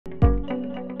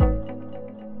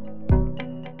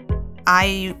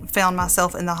I found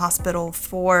myself in the hospital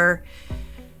for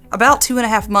about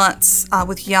 2.5 months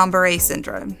with Guillain-Barre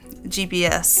syndrome,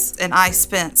 GBS, and I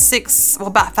spent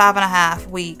about 5.5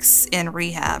 weeks in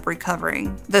rehab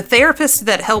recovering. The therapist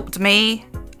that helped me,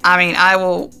 I mean, I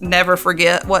will never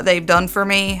forget what they've done for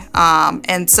me.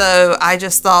 And so I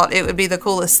just thought it would be the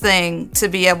coolest thing to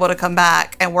be able to come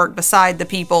back and work beside the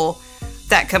people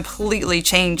that completely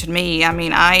changed me. I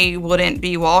mean, I wouldn't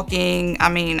be walking. I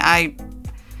mean, I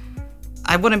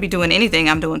wouldn't be doing anything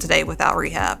I'm doing today without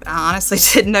rehab. I honestly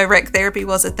didn't know rec therapy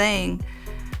was a thing,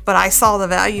 but I saw the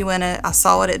value in it. I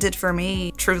saw what it did for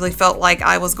me. Truly felt like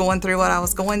I was going through what I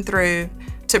was going through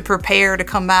to prepare to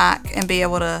come back and be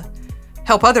able to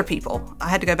help other people. I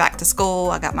had to go back to school.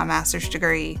 I got my master's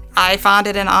degree. I find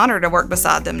it an honor to work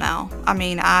beside them now. I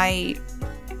mean, I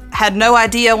had no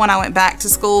idea when I went back to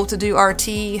school to do RT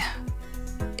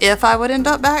if I would end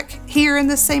up back here in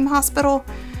this same hospital.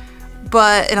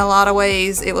 But in a lot of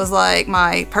ways, it was like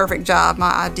my perfect job.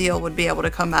 My ideal would be able to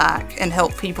come back and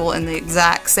help people in the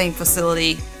exact same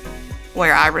facility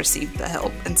where I received the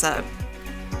help. And so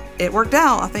it worked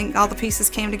out. I think all the pieces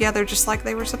came together just like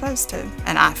they were supposed to.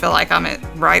 And I feel like I'm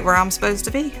right where I'm supposed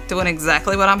to be, doing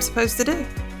exactly what I'm supposed to do.